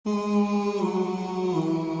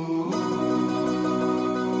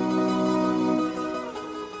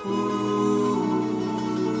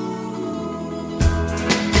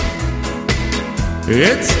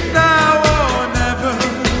It's now or never.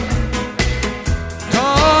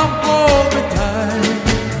 Come hold me tight.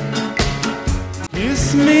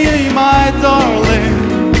 Kiss me, my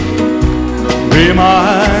darling. Be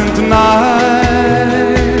mine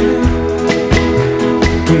tonight.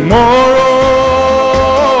 Tomorrow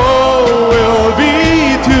will be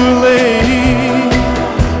too late.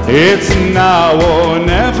 It's now or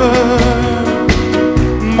never.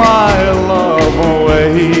 My love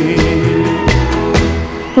away.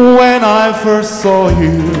 When I first saw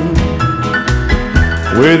you,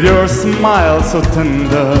 with your smile so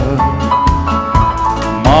tender,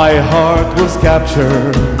 my heart was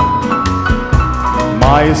captured,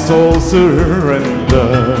 my soul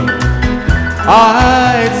surrendered.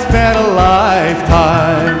 I'd spent a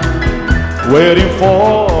lifetime waiting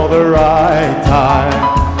for the right time.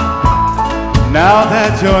 Now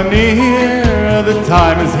that you're near, the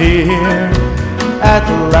time is here at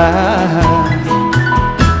last.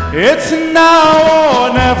 It's now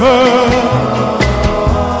or never.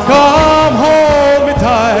 Come hold me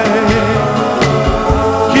tight.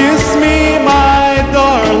 Kiss me, my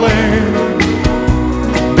darling.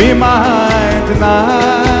 Be mine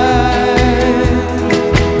tonight.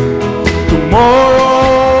 Tomorrow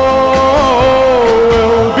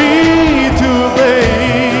will be too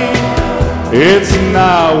late. It's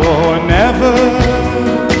now or never.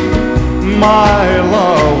 My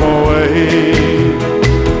love away.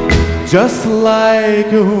 Just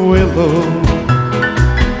like a willow,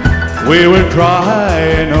 we will cry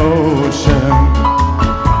an ocean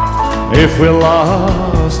if we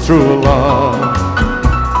lost true love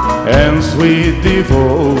and sweet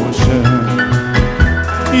devotion.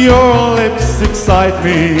 Your lips excite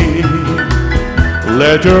me,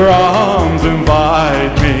 let your arms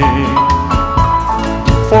invite me,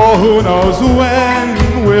 for who knows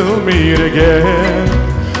when we'll meet again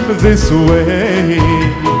this way.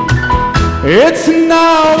 It's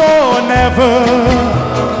now or never.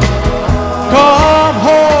 Come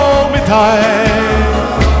hold me tight.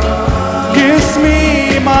 Kiss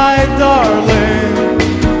me, my darling.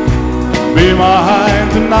 Be mine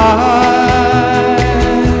tonight.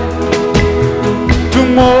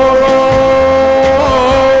 Tomorrow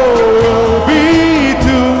will be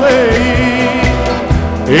too late.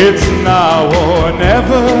 It's now or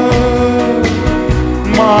never.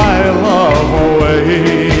 My love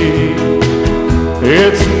away.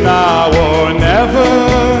 It's now or never,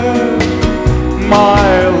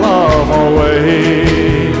 my love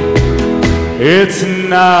away. It's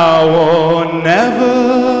now or never,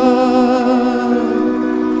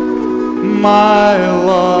 my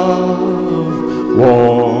love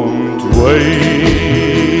won't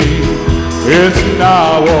wait. It's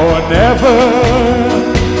now or never.